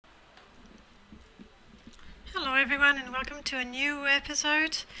everyone, and welcome to a new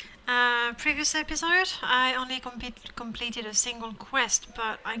episode. Previous episode, I only completed a single quest,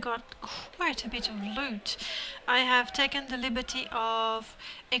 but I got quite a bit of loot. I have taken the liberty of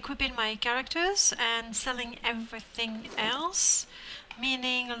equipping my characters and selling everything else,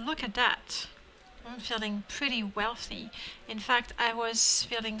 meaning, look at that. I'm feeling pretty wealthy. In fact, I was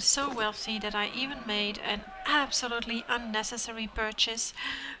feeling so wealthy that I even made an absolutely unnecessary purchase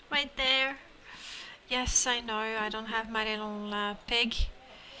right there. Yes, I know, I don't have my little pig.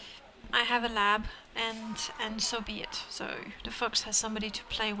 I have a lab, and so be it. So the fox has somebody to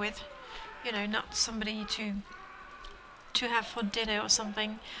play with, you know, not somebody to have for dinner or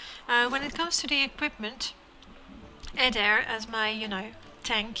something. When it comes to the equipment, Adair as my,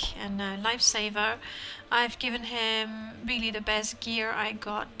 tank and lifesaver, I've given him really the best gear I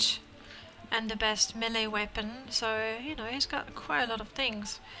got and the best melee weapon. So he's got quite a lot of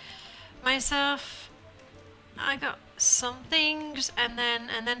things. Myself, I got some things, and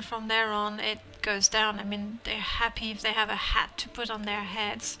then from there on it goes down. I mean, they're happy if they have a hat to put on their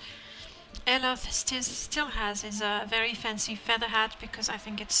heads. Eloth still has his very fancy feather hat because I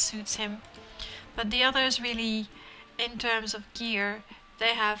think it suits him. But the others really, in terms of gear,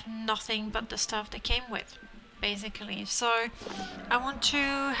 they have nothing but the stuff they came with, basically. So I want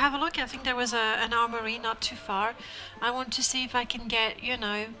to have a look. I think there was an armory not too far. I want to see if I can get,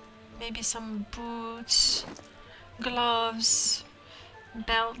 maybe some boots, gloves,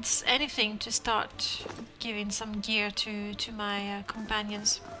 belts, anything to start giving some gear to my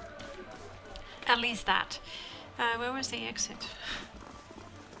companions. At least that. Where was the exit?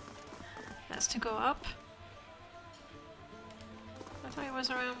 That's to go up. I thought it was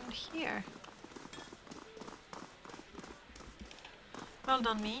around here. Well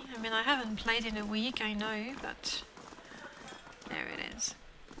done me. I mean, I haven't played in a week, I know, but there it is.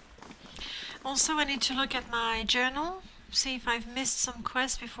 Also, I need to look at my journal, see if I've missed some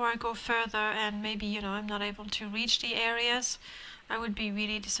quests before I go further, and maybe, I'm not able to reach the areas. I would be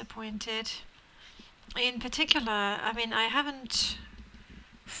really disappointed. In particular, I mean, I haven't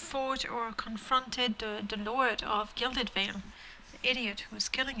fought or confronted the Lord of Gilded Vale, the idiot who's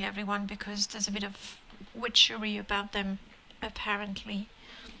killing everyone because there's a bit of witchery about them, apparently.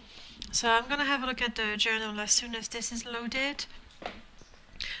 So I'm gonna have a look at the journal as soon as this is loaded.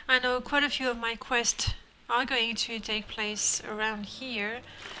 I know quite a few of my quests are going to take place around here,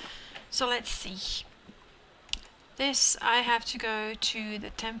 so let's see. This, I have to go to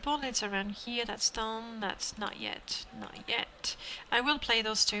the temple. It's around here. That's done. That's not yet. Not yet. I will play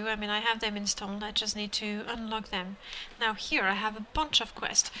those two. I mean, I have them installed. I just need to unlock them. Now here I have a bunch of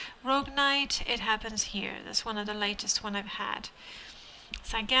quests. Rogue Knight, it happens here. That's one of the latest one I've had.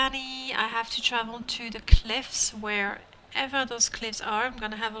 Sagani, I have to travel to the cliffs, wherever those cliffs are. I'm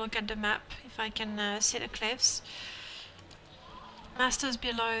gonna have a look at the map if I can see the cliffs. Masters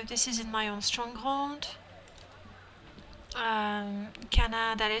Below, this is in my own stronghold.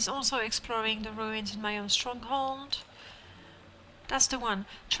 Kana, that is also exploring the ruins in my own stronghold. That's the one.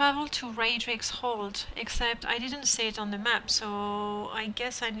 Travel to Raedric's Hold, except I didn't see it on the map, so I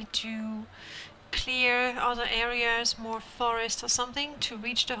guess I need to clear other areas, more forest or something, to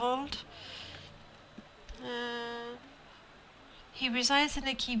reach the hold. He resides in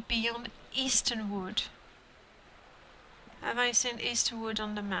a keep beyond Easternwood. Have I seen Easternwood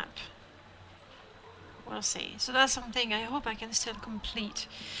on the map? We'll see. So that's something I hope I can still complete.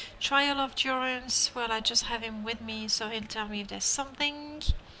 Trial of Durance, well, I just have him with me, so he'll tell me if there's something.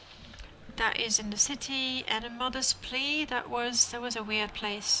 That is in the city. And a Modest Plea, that was a weird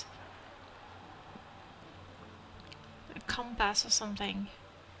place. A compass or something.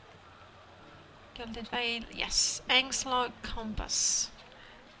 Gilded Vale, yes. Angslog Compass.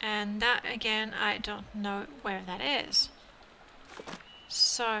 And that again, I don't know where that is.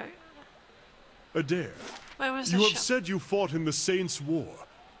 So Adair, where was the you shop? have said you fought in the Saints' War,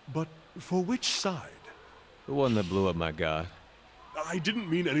 but for which side? The one that blew up my god. I didn't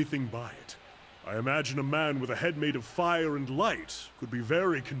mean anything by it. I imagine a man with a head made of fire and light could be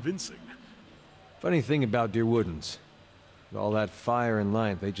very convincing. Funny thing about Dear Woodens. With all that fire and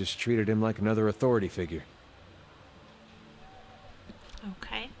light, they just treated him like another authority figure.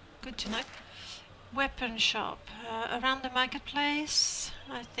 Okay, good to know. Weapon shop. Around the marketplace,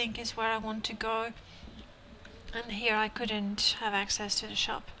 I think is where I want to go. And here I couldn't have access to the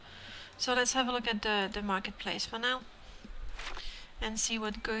shop. So let's have a look at the marketplace for now. And see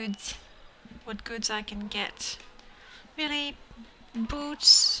what goods I can get. Really,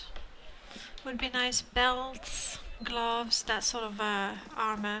 boots would be nice. Belts, gloves, that sort of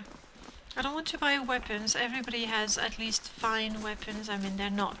armor. I don't want to buy weapons. Everybody has at least fine weapons. I mean, they're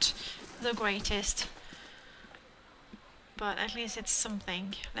not the greatest. but at least it's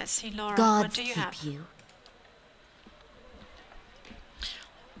something. Let's see, Laura, what Gods do you keep have? you.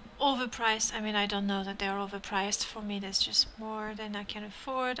 Overpriced. I mean, I don't know that they're overpriced. For me, there's just more than I can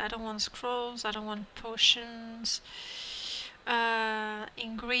afford. I don't want scrolls. I don't want potions.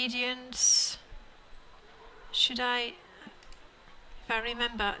 Ingredients. Should I... If I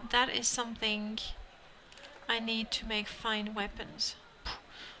remember, that is something I need to make fine weapons.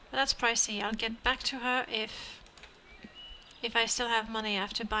 But that's pricey. I'll get back to her if I still have money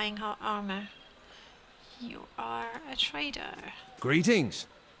after buying her armor. You are a trader. Greetings.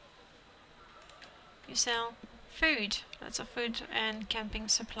 You sell food. Lots of food and camping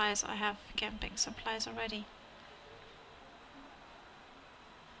supplies. I have camping supplies already.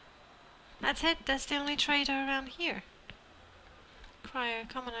 That's it. That's the only trader around here. Cryo,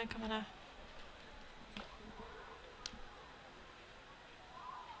 come on, come on.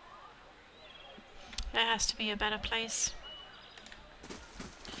 There has to be a better place.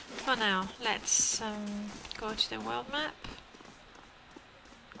 For now, let's go to the world map.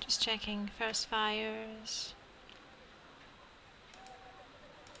 Just checking first fires.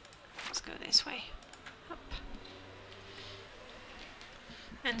 Let's go this way. Up.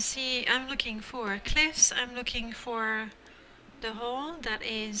 And see, I'm looking for cliffs. I'm looking for the hole that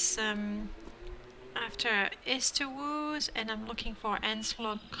is after Easterwood, and I'm looking for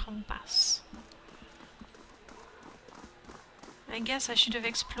Anslog Compass. I guess I should have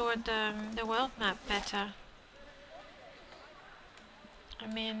explored the world map better. I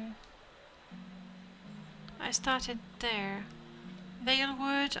mean, I started there.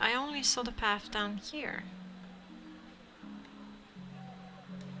 Valewood, I only saw the path down here.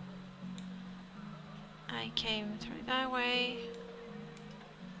 I came through that way.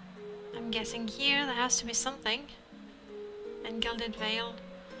 I'm guessing here there has to be something. And Gilded Vale.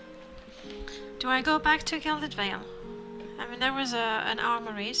 Do I go back to Gilded Vale? I mean, there was an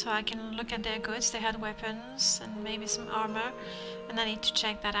armory, so I can look at their goods. They had weapons and maybe some armor, and I need to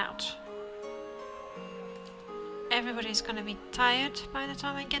check that out. Everybody's gonna be tired by the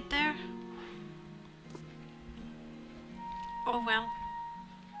time I get there. Oh well.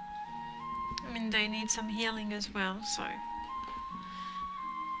 I mean, they need some healing as well, so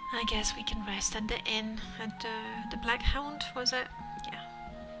I guess we can rest at the inn at the Black Hound, was it? Yeah.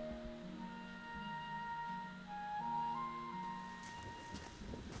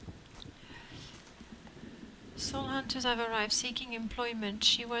 Soul hunters have arrived seeking employment.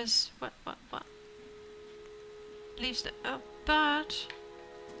 She was... what? Leaves the... oh, but...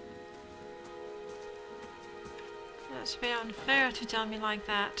 That's very unfair to tell me like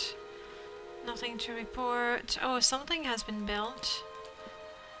that. Nothing to report. Oh, something has been built.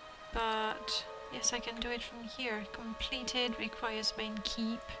 But... yes, I can do it from here. Completed, requires main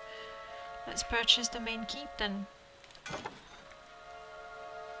keep. Let's purchase the main keep then.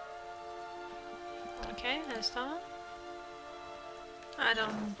 Okay, that's done. I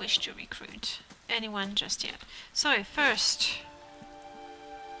don't wish to recruit anyone just yet. So, first...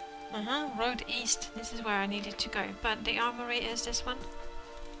 road east. This is where I needed to go. But the armory is this one.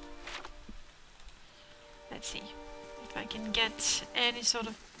 Let's see if I can get any sort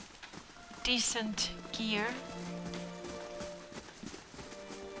of decent gear.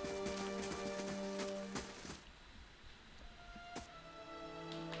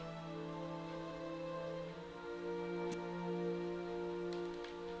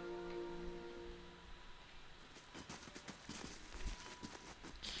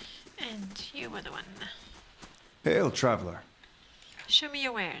 And you were the one. Hail, traveler. Show me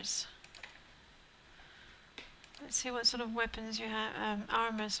your wares. Let's see what sort of weapons you have.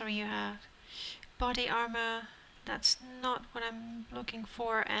 Armor, sorry, you have. Body armor. That's not what I'm looking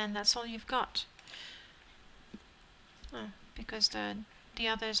for, and that's all you've got. Oh, because the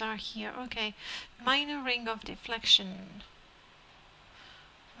others are here. Okay. Minor ring of deflection.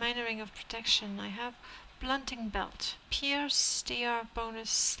 Minor ring of protection. I have blunting belt. Pierce DR bonus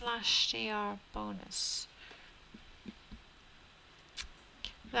slash DR bonus.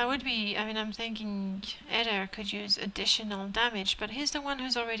 That would be, I mean, I'm thinking Eder could use additional damage, but he's the one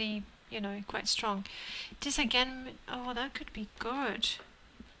who's already, you know, quite strong. This again, oh, that could be good.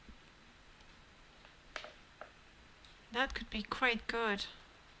 That could be quite good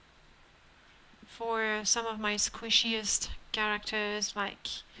for some of my squishiest characters like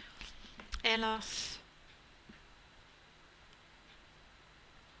Eloth.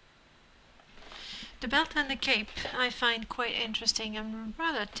 The belt and the cape I find quite interesting. I'm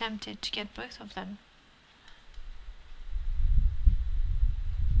rather tempted to get both of them.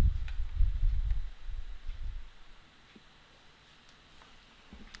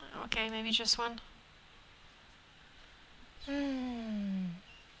 Okay, maybe just one. Hey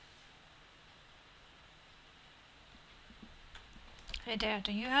there,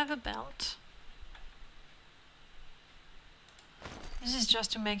 do you have a belt? This is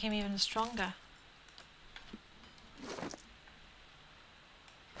just to make him even stronger.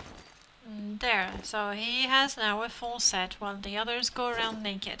 There, so he has now a full set while the others go around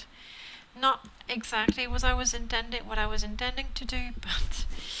naked. Not exactly what I was intending to do, but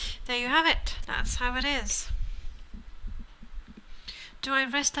there you have it. That's how it is. Do I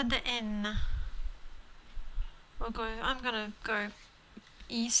rest at the inn? I'm gonna go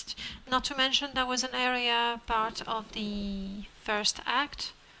east. Not to mention that was an area part of the first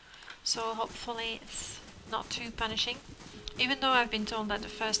act, so hopefully it's not too punishing. Even though I've been told that the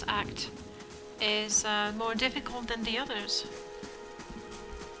first act is more difficult than the others.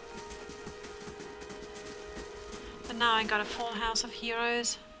 But now I got a full house of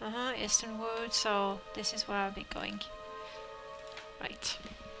heroes. Easternwood, so this is where I'll be going. Right.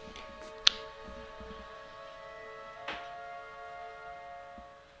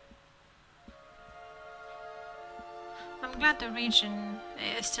 I'm glad the region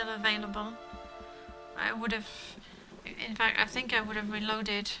is still available. I would have, in fact, I think I would have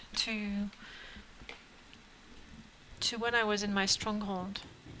reloaded to when I was in my stronghold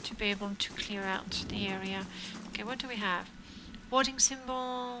to be able to clear out the area. Okay, what do we have? Warding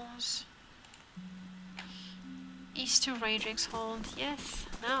symbols. East to Radric's hold. Yes,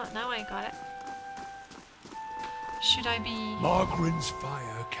 now I got it. Should I be Margaren's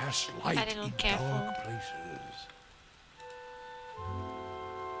fire casts light a little in careful? dark places.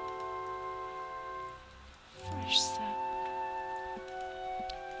 Fresh sap.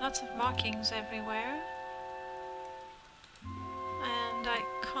 Lots of markings everywhere. And I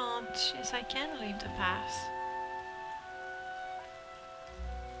can't... Yes, I can leave the path.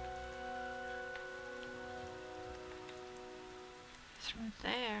 Through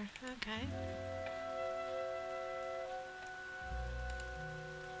there, okay.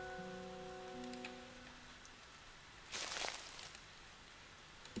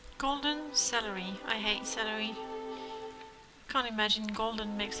 Golden celery. I hate celery. Can't imagine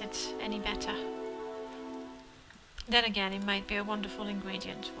golden makes it any better. Then again, it might be a wonderful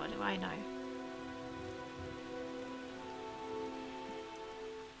ingredient. What do I know?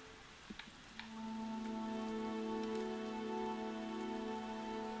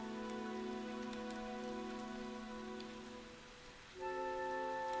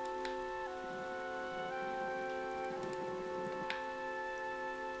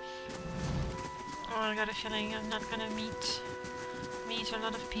 Oh, I got a feeling I'm not gonna meet a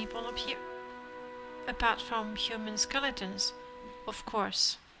lot of people up here. Apart from human skeletons, of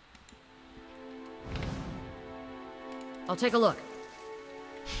course. I'll take a look.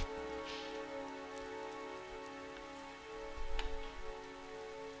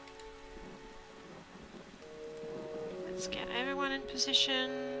 Let's get everyone in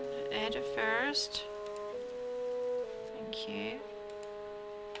position. Ada first. Thank you.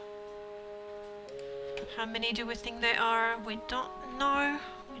 How many do we think there are? We don't know.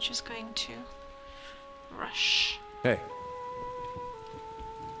 We're just going to rush. Hey.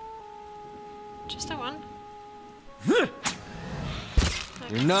 Just the one.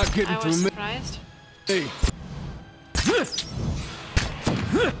 You're not getting I through was me. surprised. Hey.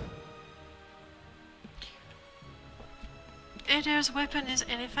 Adair's weapon is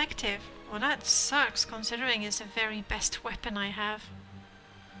ineffective. Well, that sucks, considering it's the very best weapon I have.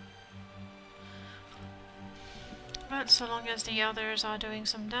 But so long as the others are doing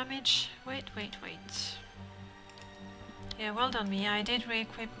some damage... Wait. Yeah, well done me. I did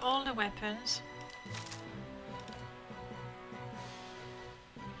re-equip all the weapons.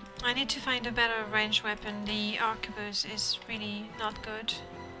 I need to find a better ranged weapon. The arquebus is really not good.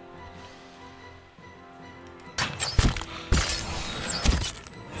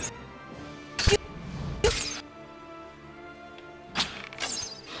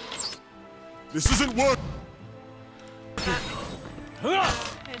 This isn't work.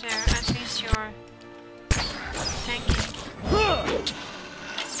 Hey there, at least you're tanking.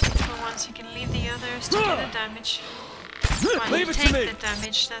 For once you can leave the others to do the damage. While Leave you it to take me. the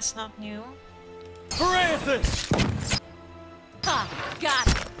damage, that's not new. Parathis! Ah, got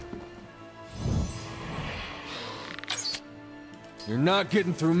it. You're not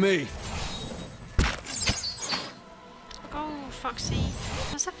getting through me. Oh, Foxy.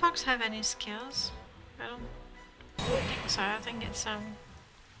 Does the fox have any skills? I don't think so. I think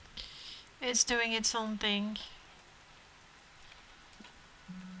it's doing its own thing.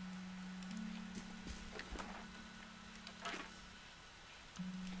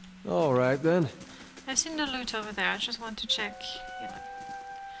 All right then. I've seen the loot over there. I just want to check, you know,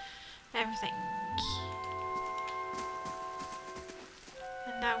 everything.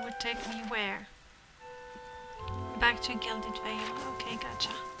 And that would take me where? Back to Gilded Vale. Okay,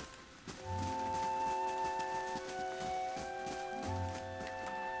 gotcha.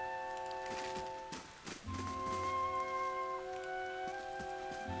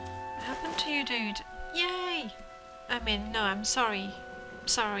 What happened to you, dude? Yay! I mean, no, I'm sorry.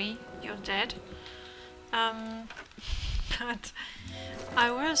 Sorry, you're dead. But I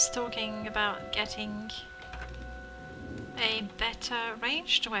was talking about getting a better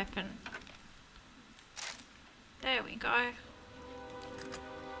ranged weapon. There we go.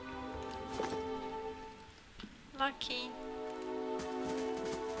 Lucky.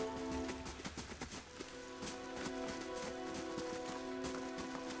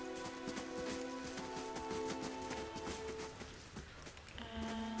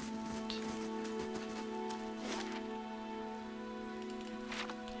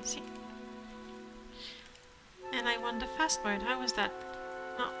 And I won the fast mode. How was that?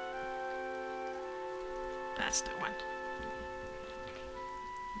 No. That's the one.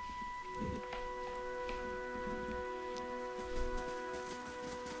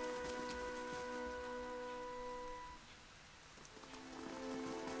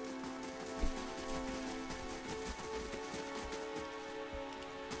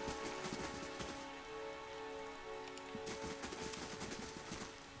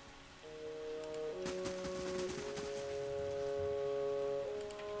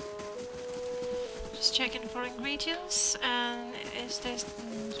 Just checking for ingredients, and is this...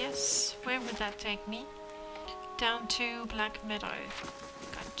 yes, where would that take me? Down to Black Meadow.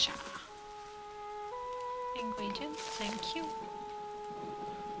 Gotcha. Ingredients, thank you.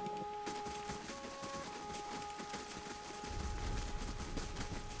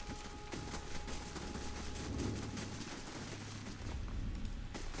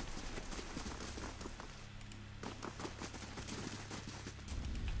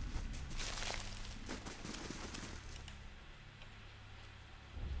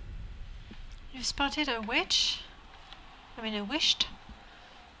 You spotted a witch? I mean a wished?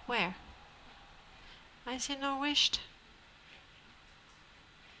 Where? I see no wished.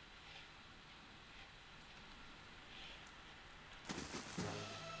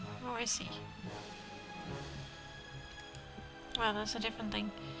 Oh, I see. Well, that's a different thing.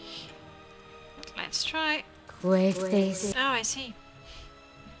 But let's try. Quick face. Oh, I see.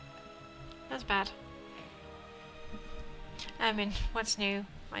 That's bad. I mean, what's new?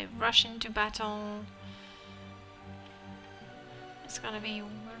 I rush into battle. It's gonna be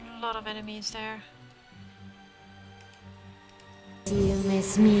a lot of enemies there. You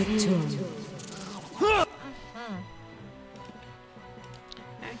miss me too.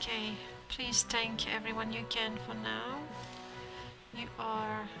 Okay, please tank everyone you can for now. You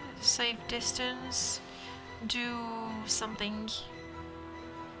are at a safe distance. Do something.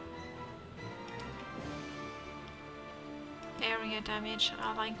 Area damage,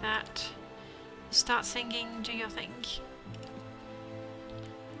 I like that. Start singing, do your thing.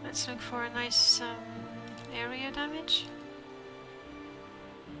 Let's look for a nice area damage.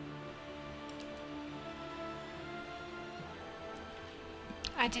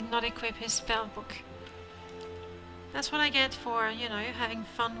 I did not equip his spell book. That's what I get for, you know, having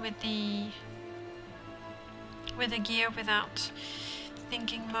fun with the gear without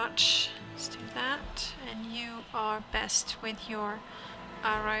thinking much. Let's do that. And you are best with your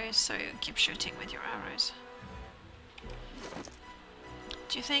arrows, so keep shooting with your arrows.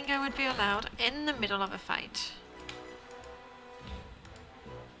 Do you think I would be allowed in the middle of a fight?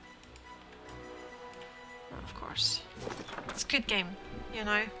 Of course. It's a good game, you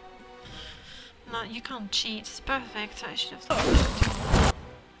know. No, you can't cheat. It's perfect. I should have thought of that.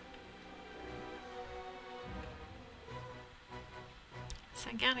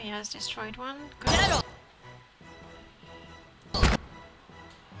 Sagani has destroyed one. Good.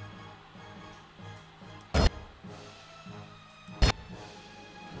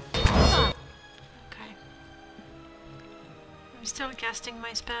 Okay. I'm still casting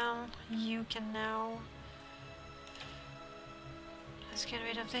my spell. You can now... Let's get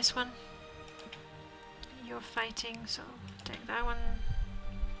rid of this one. You're fighting, so take that one.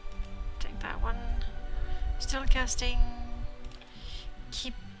 Take that one. Still casting.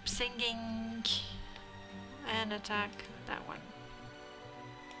 Keep singing. And attack that one.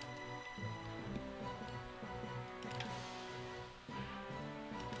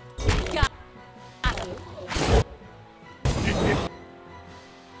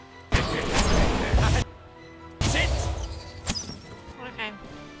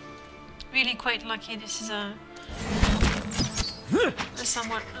 really quite lucky this is a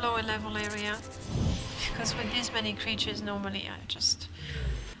somewhat lower level area. Because with this many creatures normally I just...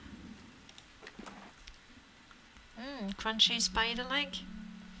 crunchy spider leg?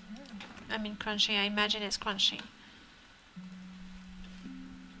 I mean crunchy, I imagine it's crunchy.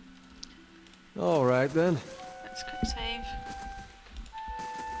 Alright then. Let's quick save.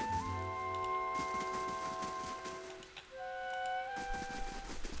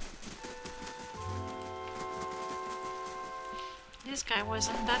 This guy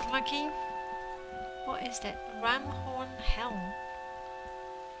wasn't that lucky. What is that? Ramhorn Helm.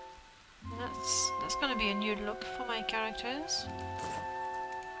 That's gonna be a new look for my characters.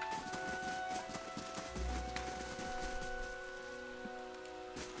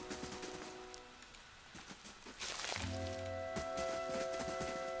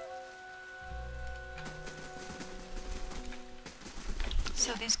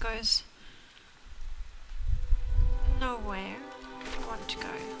 So this goes nowhere. I want to go.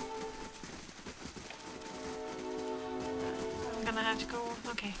 I'm gonna have to go.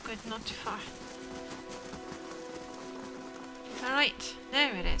 Okay, good, not too far. Alright,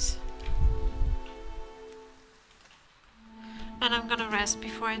 there it is. And I'm gonna rest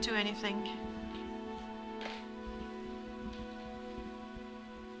before I do anything.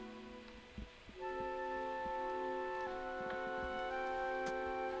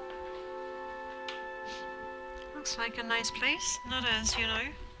 Looks like a nice place, not as, you know,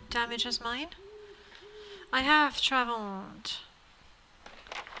 damaged as mine. I have travelled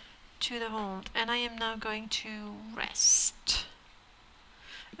to the hold and I am now going to rest.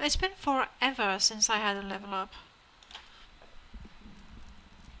 It's been forever since I had a level up.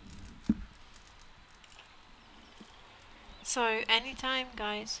 So, anytime,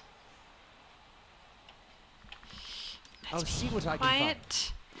 guys. I'll see what I can find.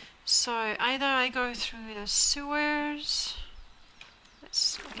 Quiet. So, either I go through the sewers.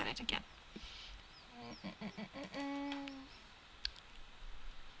 Let's look at it again.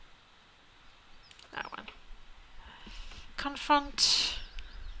 That one. Confront.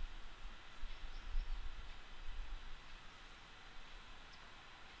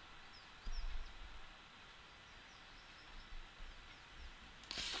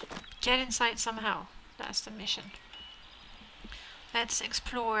 Get inside somehow. That's the mission. Let's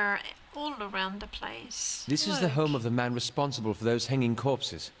explore all around the place. This is the home of the man responsible for those hanging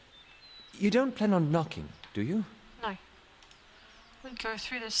corpses. You don't plan on knocking, do you? No. We'll go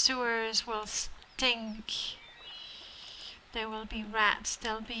through the sewers, we'll stink. There will be rats,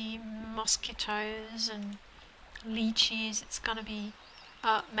 there'll be mosquitoes and leeches. It's gonna be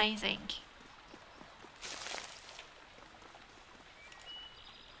amazing.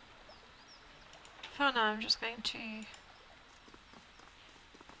 For now, I'm just going to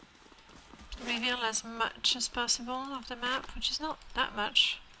reveal as much as possible of the map, which is not that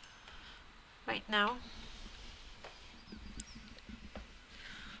much right now.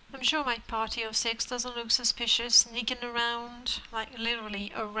 I'm sure my party of 6 doesn't look suspicious, sneaking around, like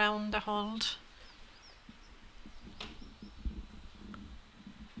literally around the hold.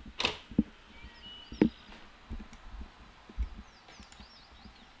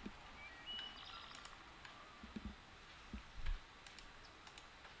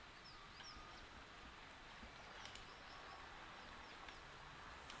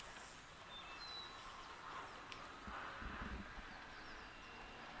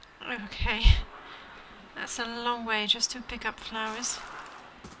 Okay, that's a long way just to pick up flowers.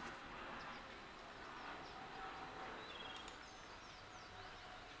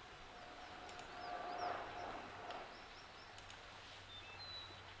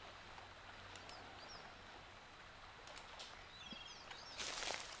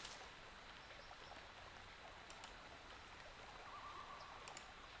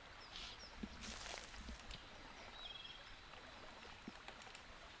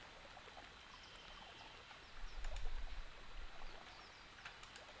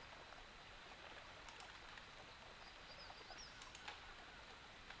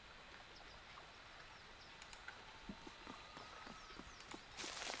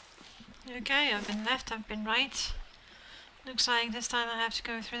 Okay, I've been left, I've been right. Looks like this time I have to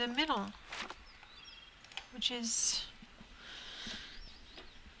go through the middle. Which is...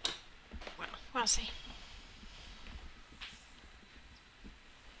 well, we'll see.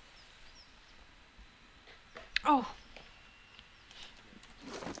 Oh!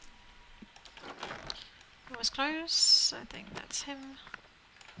 That was close. I think that's him.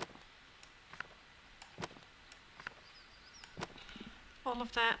 All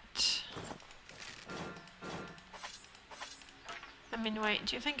of that. A mean, wait,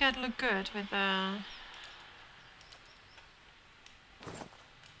 do you think I'd look good with the...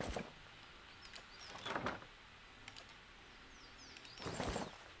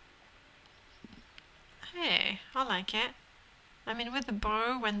 Hey, I like it. I mean, with the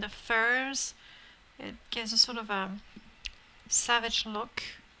bow and the furs, it gives a sort of a savage look.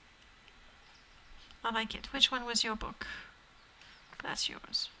 I like it. Which one was your book? That's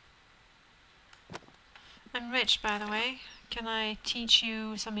yours. I'm rich, by the way. Can I teach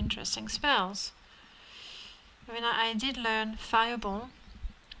you some interesting spells? I mean, I did learn Fireball,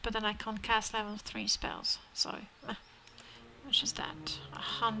 but then I can't cast level 3 spells, so... Which is that?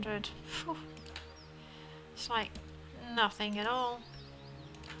 100. Phew. It's like nothing at all.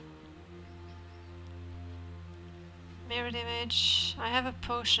 Mirrored image. I have a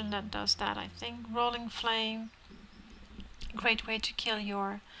potion that does that, I think. Rolling Flame. Great way to kill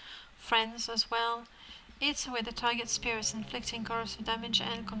your friends as well. It's with the target spirits, inflicting corrosive damage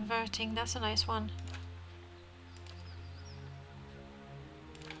and converting. That's a nice one.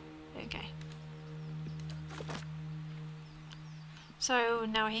 Okay. So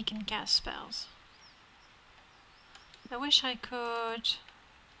now he can cast spells. I wish I could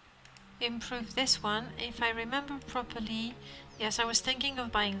improve this one. If I remember properly, yes, I was thinking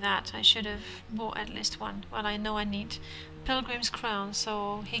of buying that. I should have bought at least one. Well, I know I need Pilgrim's Crown,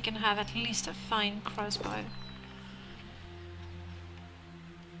 so he can have at least a fine crossbow.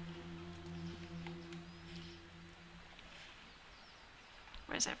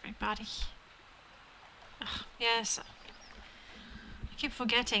 Where's everybody? Ugh, yes. I keep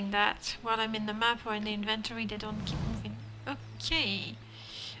forgetting that while I'm in the map or in the inventory, they don't keep moving. Okay.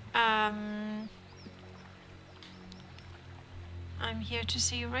 I'm here to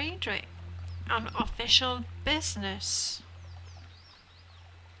see Raydrick on official business.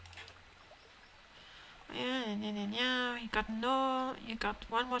 Yeah, you got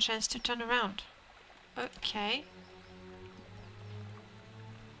one more chance to turn around. Okay.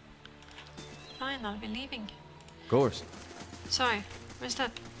 Fine, I'll be leaving. Of course. Sorry, where's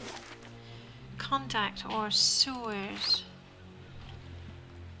that? Contact or sewers?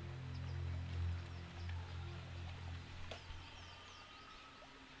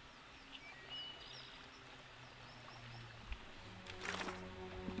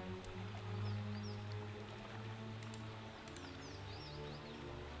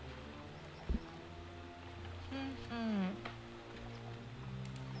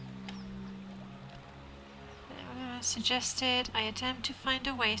 Suggested I attempt to find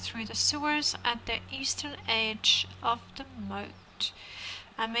a way through the sewers at the eastern edge of the moat.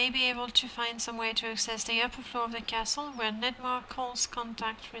 I may be able to find some way to access the upper floor of the castle where Nedmar calls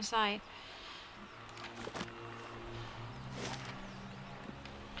contact reside.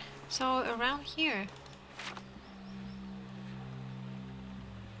 So around here.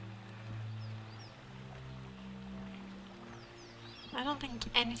 I don't think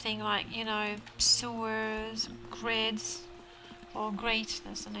anything like, you know, sewers, grids, or grate,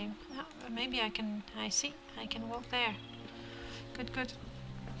 that's the name. Maybe I can walk there. Good, good.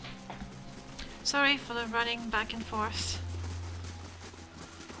 Sorry for the running back and forth.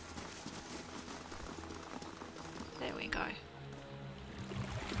 There we go.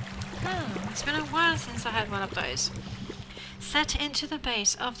 It's been a while since I had one of those. Set into the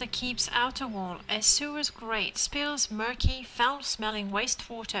base of the keep's outer wall, a sewer's grate spills murky, foul-smelling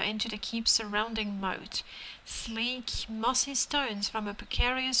wastewater into the keep's surrounding moat. Sleek, mossy stones from a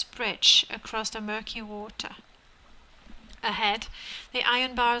precarious bridge across the murky water. Ahead, the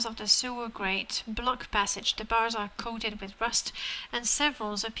iron bars of the sewer grate block passage. The bars are coated with rust, and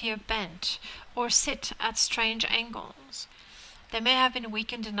several appear bent, or sit at strange angles. They may have been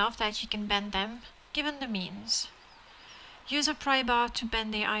weakened enough that you can bend them, given the means. Use a pry bar to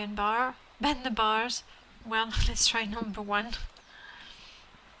bend the iron bar. Bend the bars. Well, let's try number 1.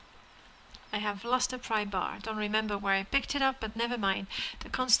 I have lost a pry bar. Don't remember where I picked it up, but never mind. The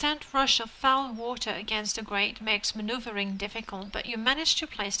constant rush of foul water against the grate makes maneuvering difficult, but you manage to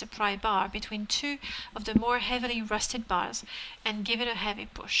place the pry bar between 2 of the more heavily rusted bars and give it a heavy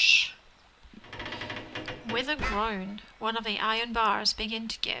push. With a groan, one of the iron bars begin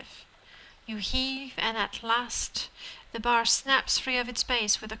to give. You heave, and at last the bar snaps free of its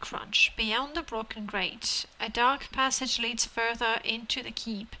base with a crunch. Beyond the broken grate, a dark passage leads further into the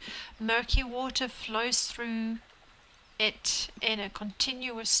keep. Murky water flows through it in a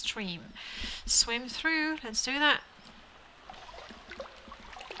continuous stream. Swim through. Let's do that.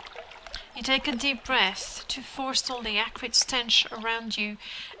 You take a deep breath to forestall the acrid stench around you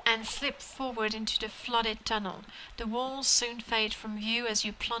and slip forward into the flooded tunnel. The walls soon fade from view as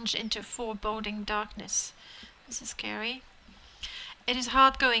you plunge into foreboding darkness. This is scary. It is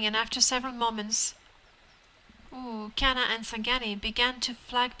hard going, and after several moments, Kana and Sagani began to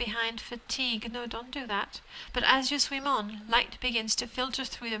flag behind fatigue. No, don't do that. But as you swim on, light begins to filter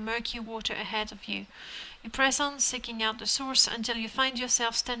through the murky water ahead of you. You press on, seeking out the source, until you find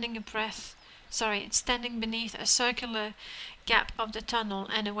yourself standing beneath a circular gap of the tunnel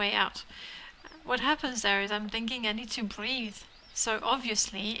and a way out. What happens there is I'm thinking I need to breathe. So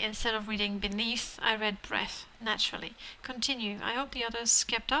obviously, instead of reading beneath, I read breath, naturally. Continue. I hope the others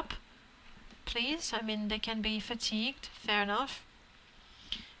kept up. Please, I mean, they can be fatigued, fair enough.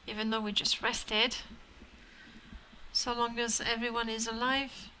 Even though we just rested. So long as everyone is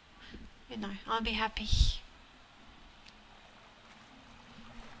alive, you know, I'll be happy.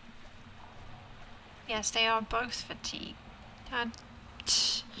 Yes, they are both fatigued.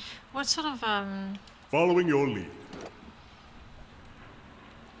 What sort of, Following your lead.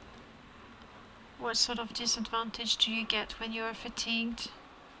 what sort of disadvantage do you get when you are fatigued?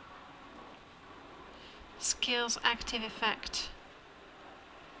 Skills active effect.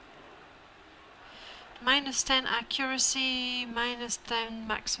 -10 accuracy, -10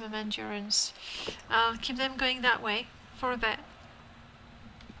 maximum endurance. I'll keep them going that way for a bit.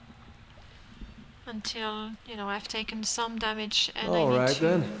 Until, you know, I've taken some damage and I need Alright to...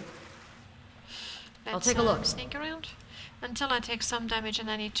 then. Let's, I'll take a look. Sneak around. Until I take some damage and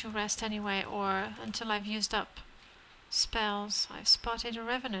I need to rest anyway, or until I've used up spells. I've spotted a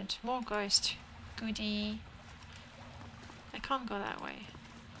revenant. More ghost. Goody. I can't go that way.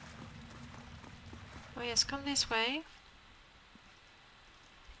 Oh yes, come this way.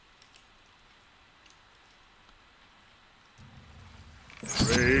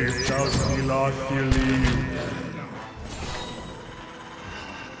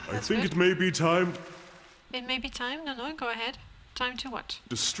 I think it may be time It may be time. No, go ahead. Time to what?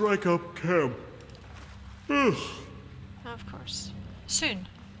 to strike up camp. Ugh. Of course. Soon.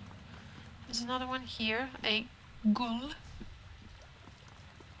 There's another one here. A ghoul.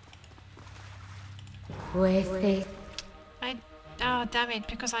 Puede Oh, damn it,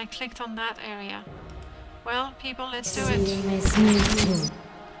 because I clicked on that area. Well, people, let's do ser it. mais muito.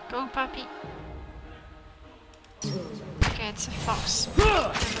 Go, puppy. Okay, it's a fox.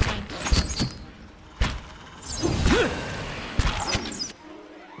 Never mind.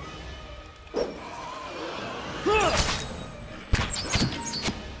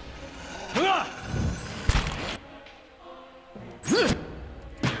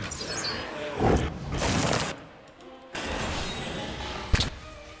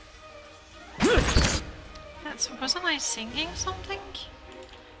 Wasn't I singing something?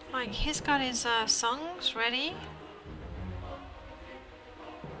 Like, he's got his songs ready.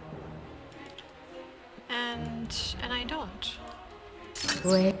 And I don't.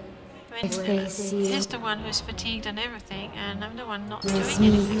 Puede I mean, he's the one who's fatigued and everything, and I'm the one not doing mais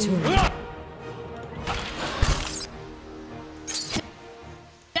anything. muito.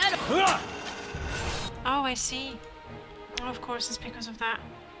 Oh, I see. Oh, of course, it's because of that.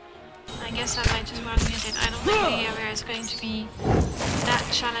 I guess I might as well use it. I don't think the area is going to be that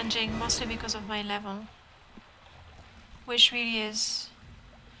challenging, mostly because of my level. Which really is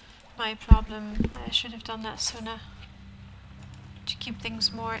my problem. I should have done that sooner. To keep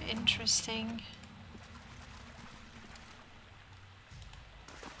things more interesting.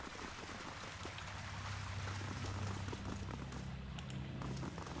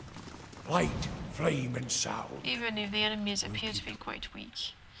 Light, flame, and sound. Even if the enemies appear to be quite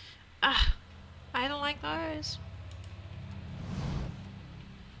weak. Ah, I don't like those.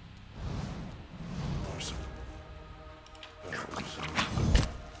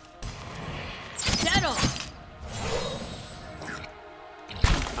 Settle!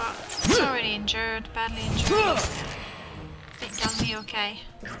 But it's already injured, badly injured. I think I'll be okay.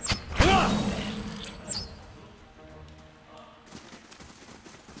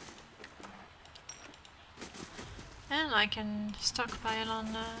 And I can stockpile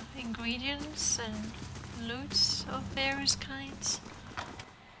on ingredients and loots of various kinds.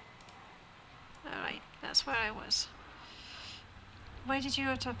 Alright, that's where I was. Why did you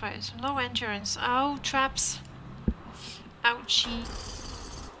autopilot? Low endurance. Oh, traps. Ouchie.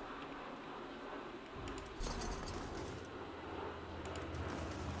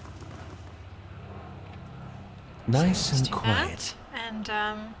 Nice Let's and do quiet. that.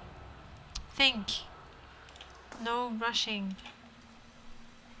 And think. No rushing.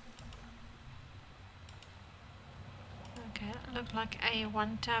 Okay, that looked like a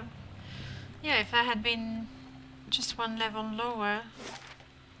one tab. Yeah, if I had been just one level lower,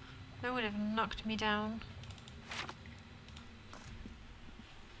 that would have knocked me down.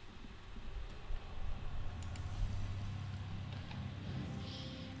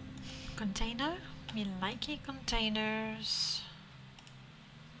 Container? Me likey containers.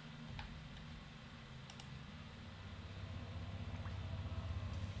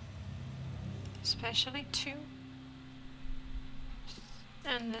 Especially 2.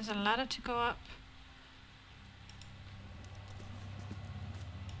 And there's a ladder to go up.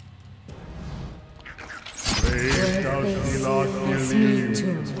 Brave does he not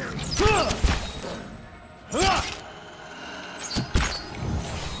believe.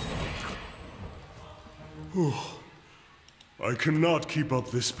 I cannot keep up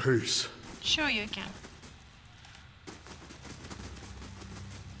this pace. Sure you can.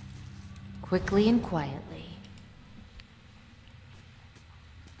 Quickly and quietly.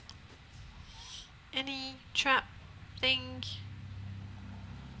 Any trap thing?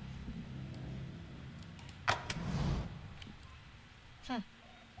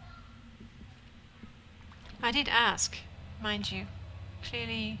 I did ask, mind you.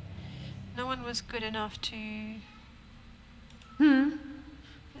 Clearly, no one was good enough to...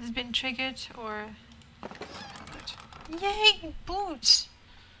 Has it been triggered or... Yay! Boots!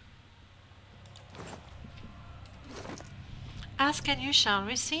 Ask and you shall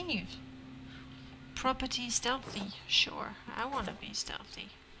receive. Property stealthy. Sure, I want to be stealthy.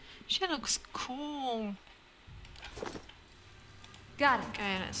 She looks cool. Got it.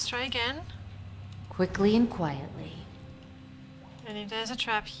 Okay, let's try again. Quickly and quietly. And if there's a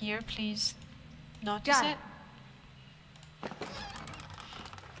trap here, please notice Got it.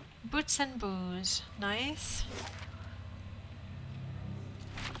 Boots and booze. Nice.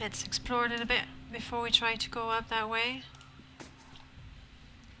 Let's explore a little bit before we try to go up that way.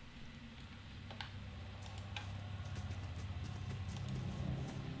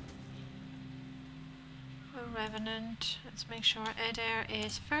 A revenant. Let's make sure Adair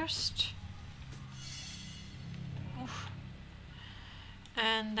is first. Oof.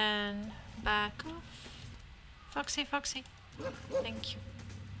 And then back off. Foxy, Foxy. Thank you.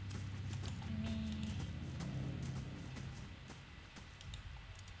 Me.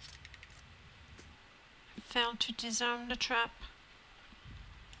 Failed to disarm the trap.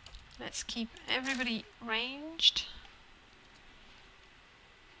 Let's keep everybody ranged.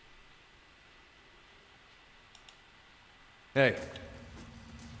 Hey.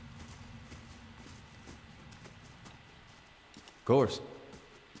 Of course.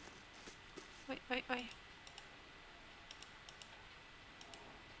 Wait, wait, wait.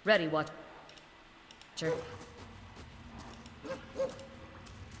 Ready, Watcher.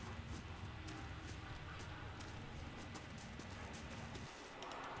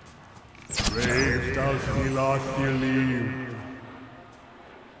 Brave does he not believe.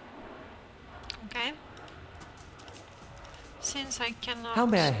 Okay. Since I cannot How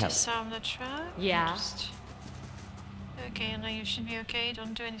may I help? disarm the trap, Yeah. Okay, now you should be okay.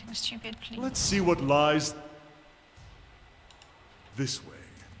 Don't do anything stupid, please. Let's see what lies this way.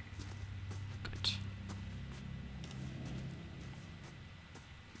 Good.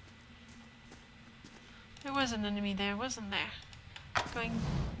 There was an enemy there, wasn't there? Going...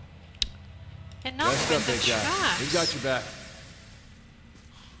 Enough Rest with up, the big guy. traps. We've got your back.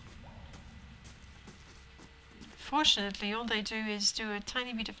 Fortunately, all they do is do a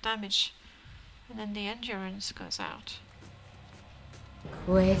tiny bit of damage, and then the endurance goes out.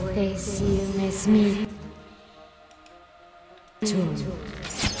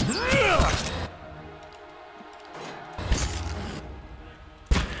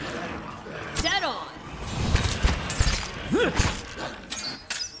 Dead on!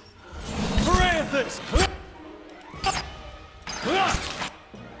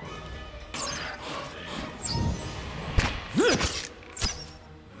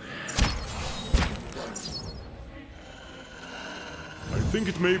 I think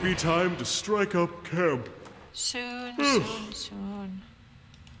it may be time to strike up camp. Soon, soon, soon.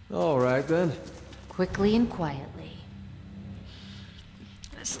 All right, then. Quickly and quietly.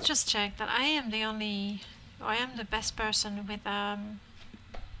 Let's just check that I am the best person with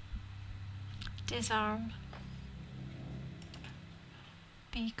disarm,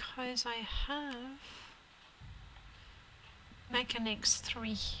 because I have mechanics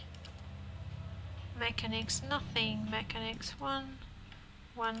 3, mechanics nothing, mechanics 1,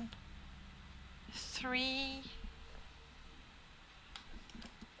 1, 3.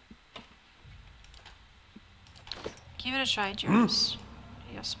 Give it a try, Jules.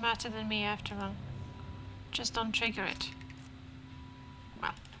 You're smarter than me after all. Just don't trigger it.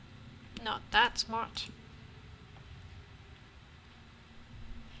 Well, not that smart.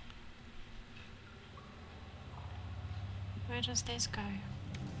 Where does this go?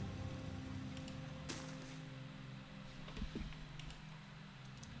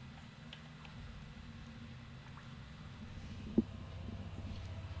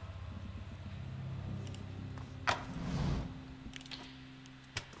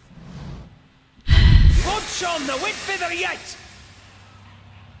 on the wet feather yet!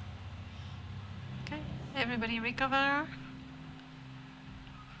 Okay, everybody recover.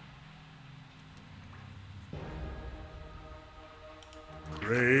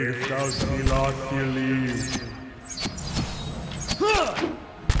 Brave thou Silathili.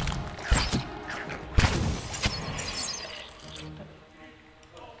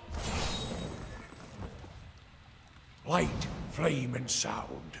 Light, flame, and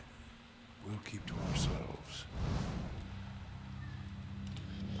sound. We'll keep to ourselves.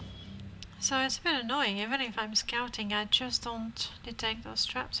 So it's a bit annoying, even if I'm scouting, I just don't detect those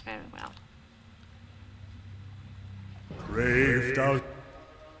traps very well. Brave thou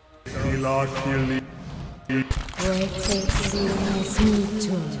Silathili.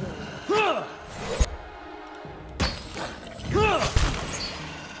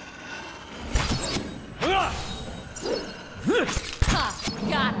 Ha!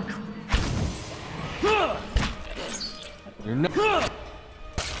 Got him! You're not.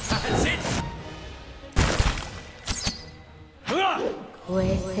 That's it!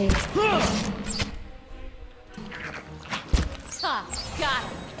 Ha! Got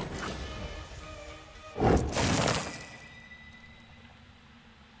him!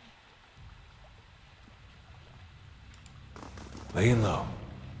 Laying low.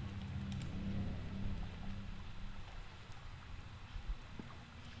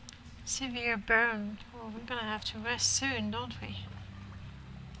 Severe burn. Oh, we're gonna have to rest soon, don't we?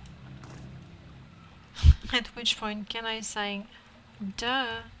 At which point can I say,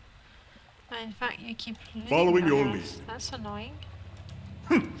 duh? In fact, you keep losing Following your health. lead. That's annoying.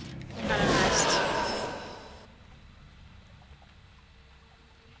 I'm gonna rest.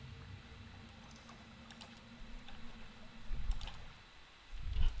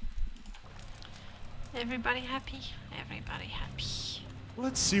 Everybody happy? Everybody happy.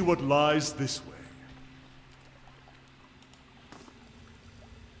 Let's see what lies this way.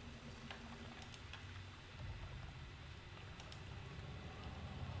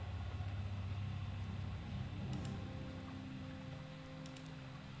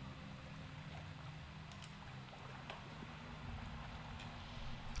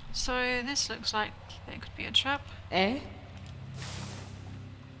 So this looks like there could be a trap. Eh?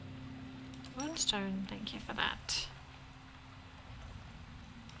 Moonstone, thank you for that.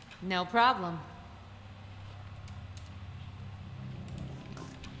 No problem.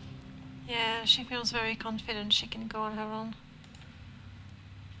 Yeah, she feels very confident she can go on her own.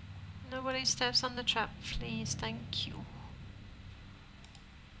 Nobody steps on the trap, please, thank you.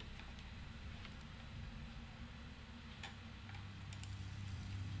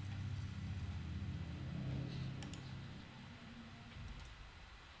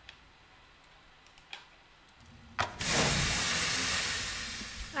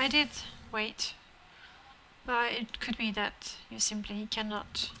 I did wait, but it could be that you simply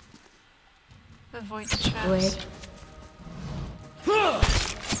cannot avoid the traps.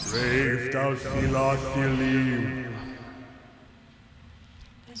 Brave thou Silathili.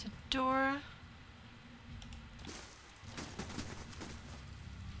 There's a door.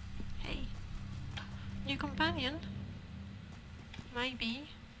 Hey, new companion? Maybe.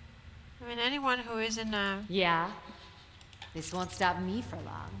 I mean, anyone who is in a... Yeah. This won't stop me for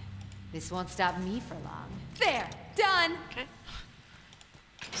long. This won't stop me for long. There! Done! Okay.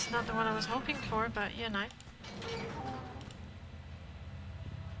 It's not the one I was hoping for, but you know.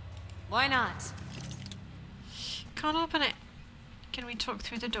 Why not? Can't open it. Can we talk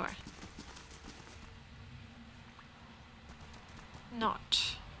through the door?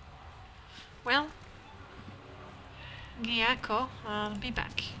 Not. Well, Gyako, I'll be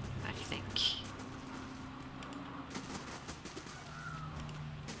back, I think.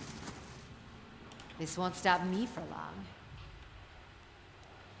 This won't stop me for long.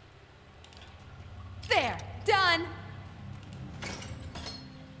 There! Done!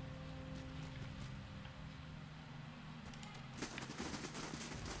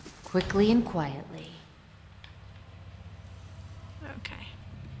 Quickly and quietly. Okay.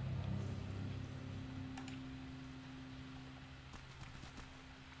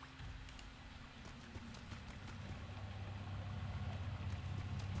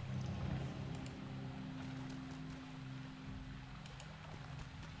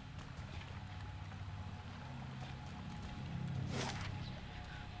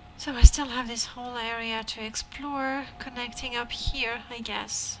 So I still have this whole area to explore, connecting up here, I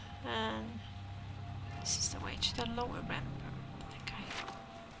guess. And this is the way to the lower ramp. Okay.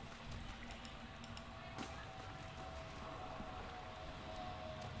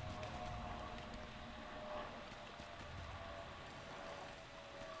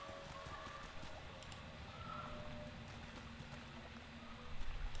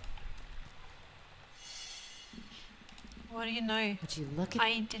 What do you know? Would you look at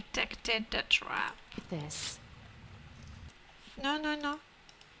I detected the trap. this? No, no, no.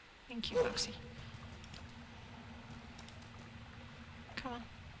 Thank you, Foxy. Come on.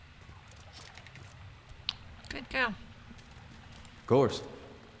 Good girl. Of course.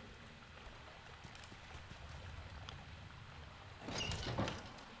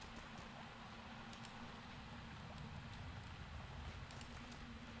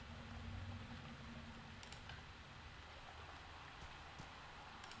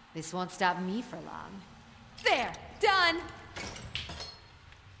 This won't stop me for long. There! Done!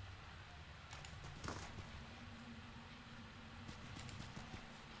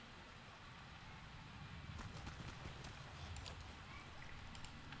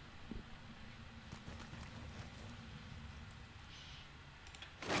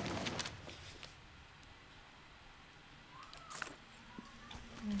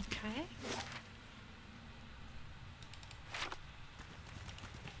 Okay.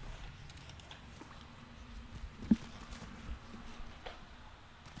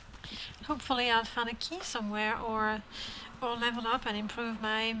 Hopefully I'll find a key somewhere or level up and improve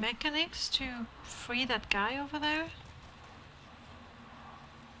my mechanics to free that guy over there.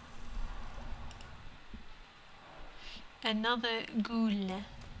 Another ghoul.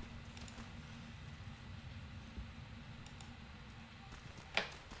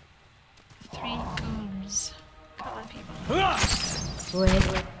 Three ghouls. Come on, people.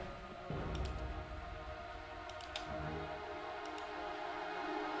 Wait.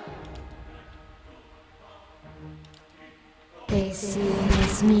 They see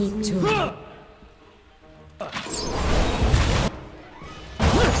as me too.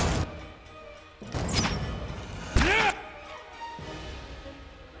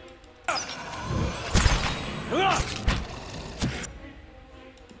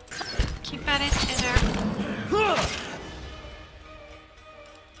 Keep at it, Jitter.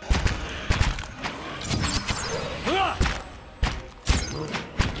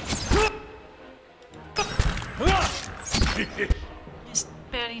 Just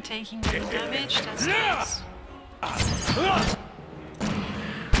barely taking any damage, that's nice.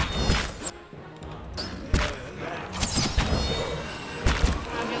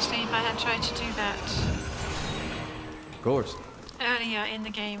 Obviously, if I had tried to do that Of course. earlier in the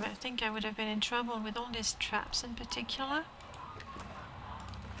game, I think I would have been in trouble with all these traps in particular.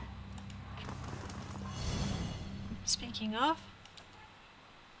 Speaking of,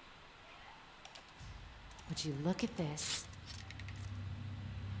 Would you look at this?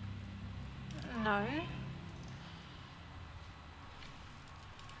 no.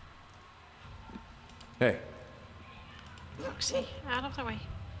 Hey. Foxy, out of the way.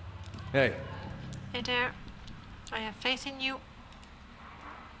 Hey. Hey there, I have faith in you.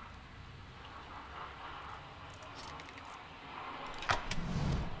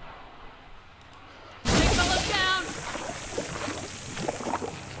 Big fellow down!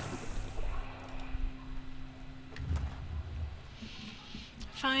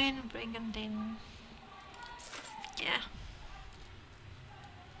 Fine, bring him in. Yeah.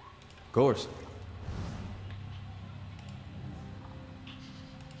 Of course.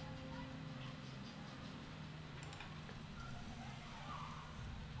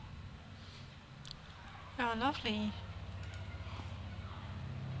 Oh, lovely.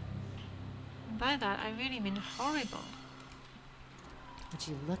 By that, I really mean horrible. Would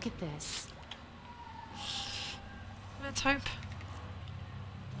you look at this? Let's hope.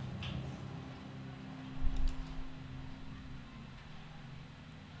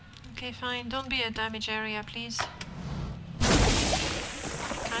 Okay, fine. Don't be a damage area, please.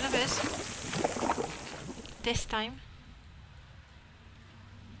 Kind of is. This time.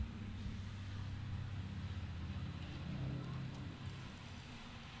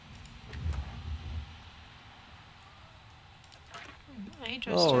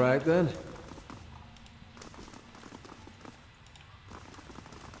 Interesting. All right then.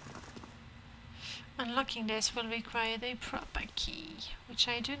 Unlocking this will require the proper key, which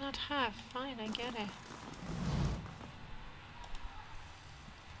I do not have. Fine, I get it.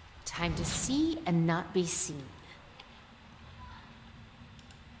 Time to see and not be seen.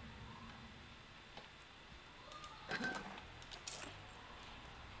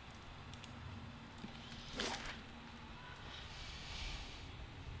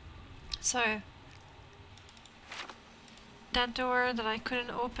 So, that door that I couldn't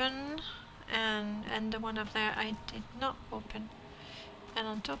open, and the one up there I did not open. And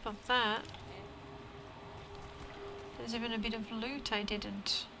on top of that, there's even a bit of loot I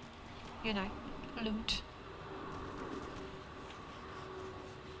didn't, you know, loot.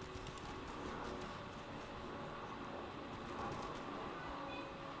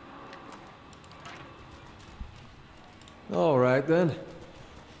 All right then.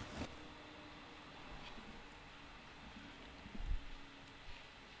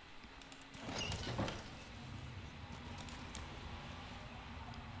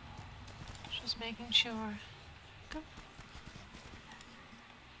 Just making sure. Go.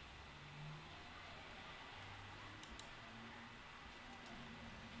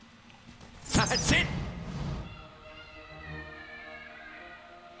 That's it!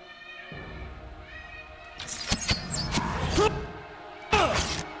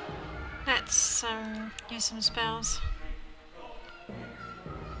 Let's use some spells.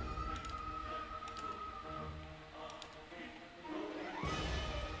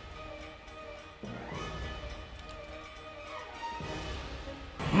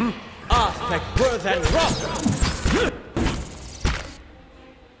 Aspect worth and rock!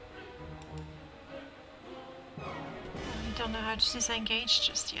 I don't know how to disengage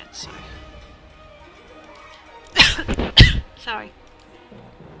just yet, so... Sorry.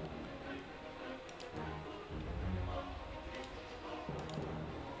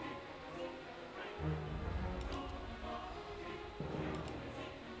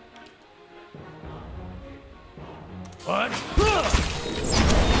 What?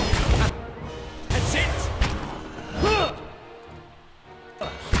 That's it!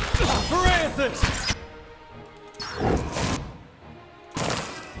 Francis!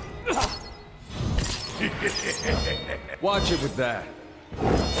 Watch it with that.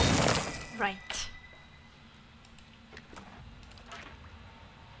 Right.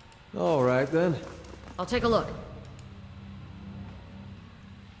 All right then. I'll take a look.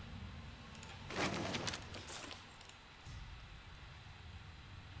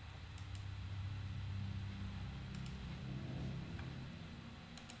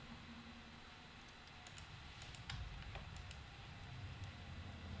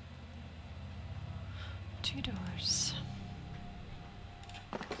 Two doors.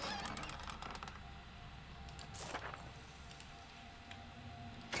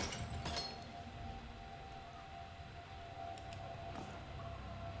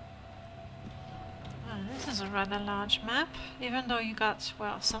 This is a rather large map, even though you got,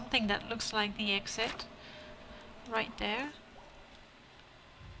 well, something that looks like the exit right there.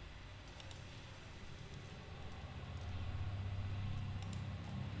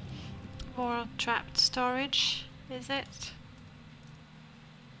 More trapped storage, is it?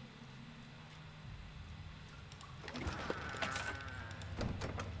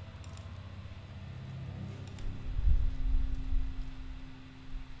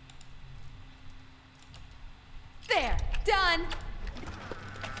 There! Done!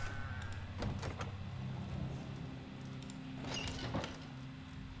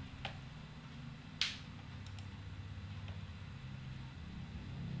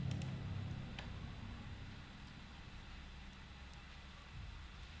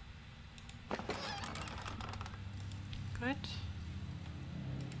 Good.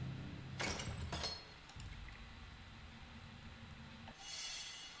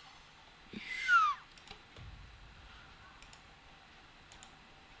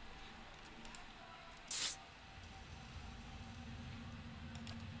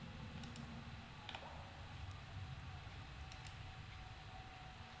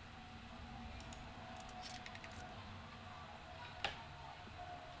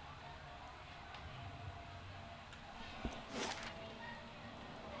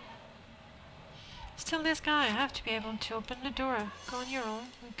 Still this guy, I have to be able to open the door. Go on your own,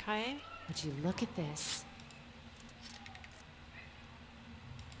 okay? Would you look at this?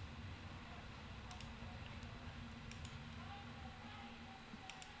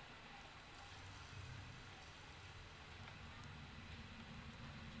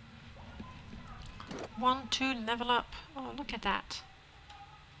 One, two, level up. Oh, look at that.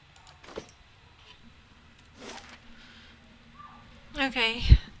 Okay.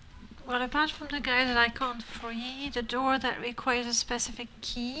 Well, apart from the guy that I can't free, the door that requires a specific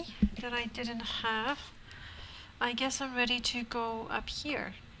key that I didn't have, I guess I'm ready to go up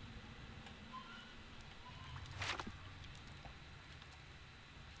here.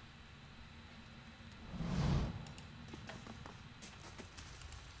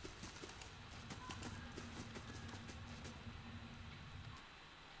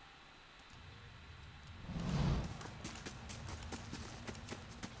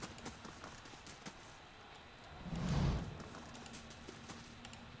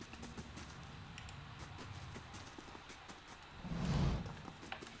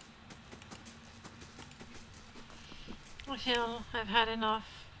 I feel I've had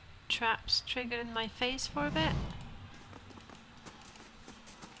enough traps triggered in my face for a bit.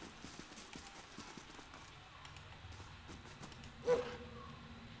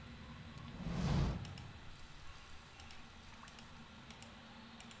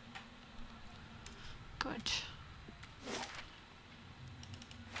 Good.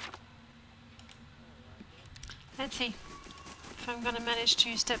 Let's see if I'm gonna manage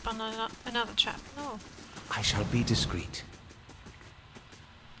to step on another trap. No. I shall be discreet.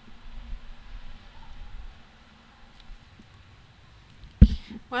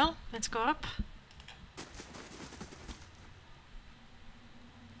 Well, let's go up.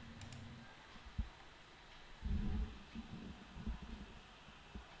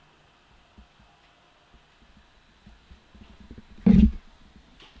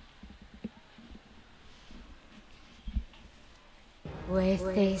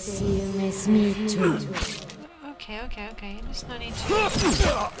 With this you must meet too. Okay. There's no need to.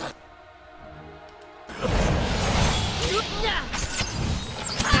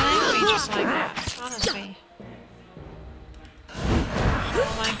 Angry just like that, honestly.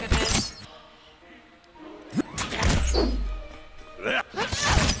 Oh my goodness.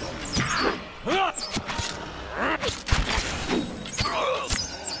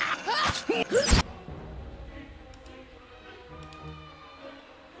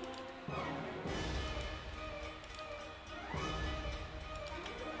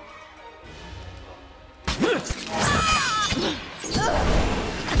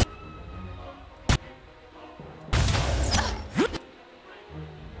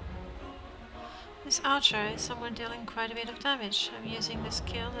 This archer is someone dealing quite a bit of damage. I'm using the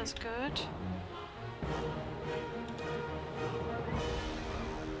skill, that's good.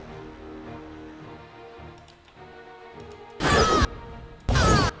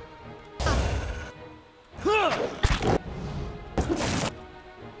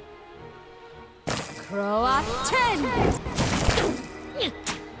 Crow up 10!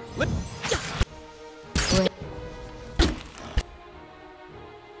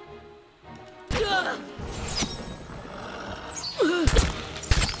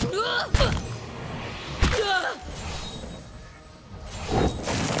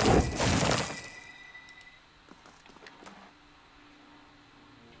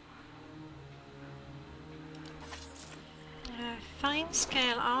 Fine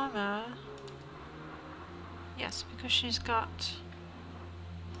scale armor. Yes, because she's got...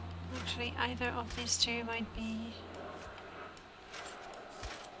 Actually, either of these two might be...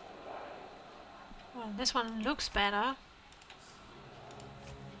 Well, this one looks better.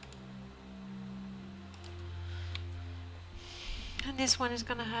 And this one is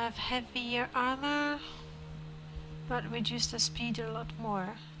gonna have heavier armor, but reduce the speed a lot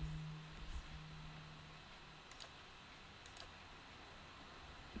more.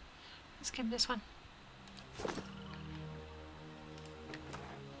 Let's skip this one.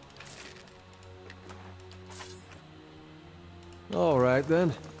 All right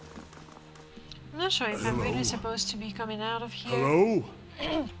then. I'm not sure if I'm really supposed to be coming out of here. Hello?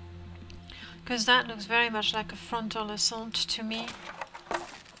 Because that looks very much like a frontal assault to me.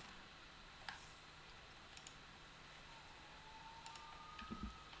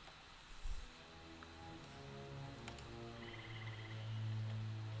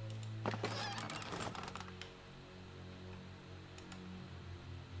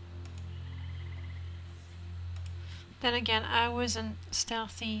 Then again, I wasn't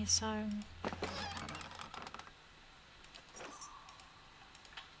stealthy, so...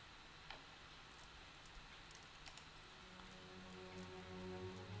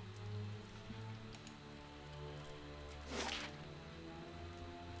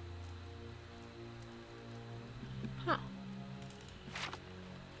 Huh.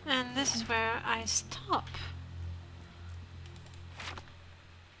 And this is where I stop.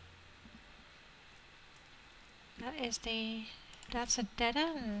 That's a dead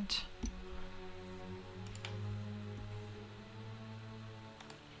end.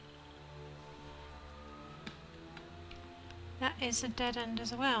 That is a dead end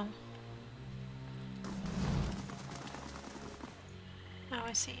as well. Oh,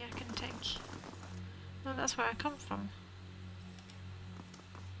 I see, I can take... No, that's where I come from.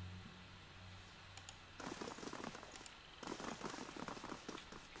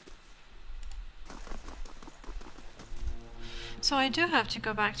 So I do have to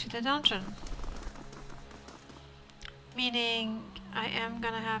go back to the dungeon. Meaning I am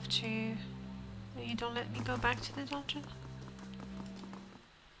gonna have to... You don't let me go back to the dungeon?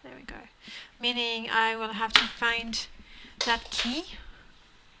 There we go. Meaning I will have to find that key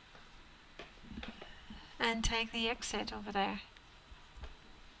and take the exit over there.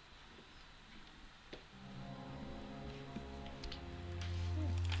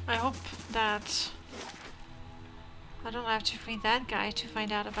 I hope that I don't have to free that guy to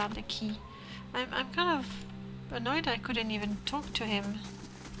find out about the key. I'm kind of annoyed I couldn't even talk to him.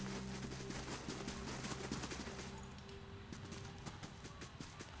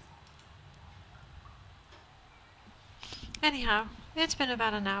 Anyhow, it's been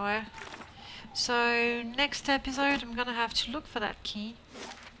about an hour. So next episode I'm gonna have to look for that key.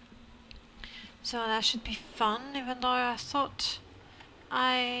 So that should be fun, even though I thought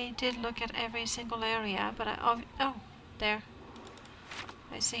I did look at every single area, but oh, there.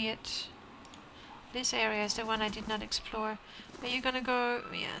 I see it. This area is the one I did not explore. Are you gonna go?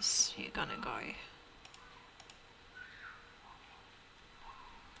 Yes, you're gonna go.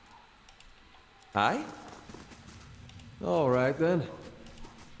 Hi? All right, then.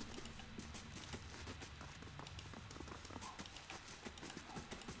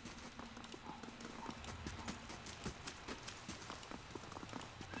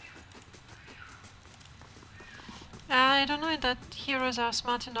 I don't know that heroes are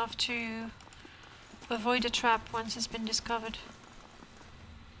smart enough to avoid a trap once it's been discovered.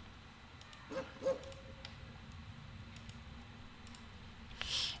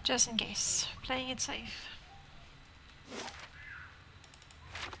 Just in case. Playing it safe.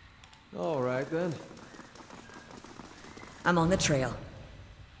 All right, then. I'm on the trail.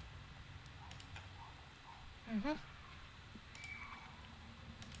 Mm-hmm.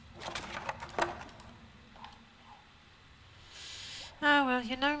 Oh, well,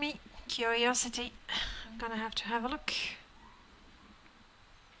 you know me. Curiosity. I'm gonna have to have a look.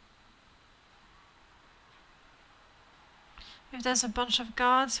 If there's a bunch of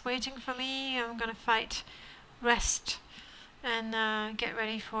guards waiting for me, I'm gonna fight, rest, and get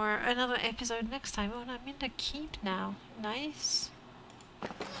ready for another episode next time. Oh, I'm in the keep now. Nice.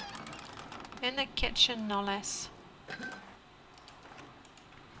 In the kitchen, no less.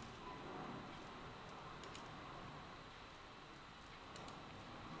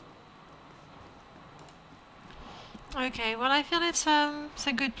 Okay, well, I feel it's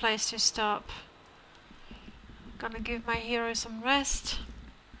a good place to stop. Gonna give my hero some rest,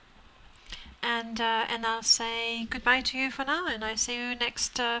 and I'll say goodbye to you for now, and I see you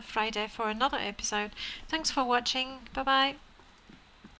next Friday for another episode. Thanks for watching. Bye bye.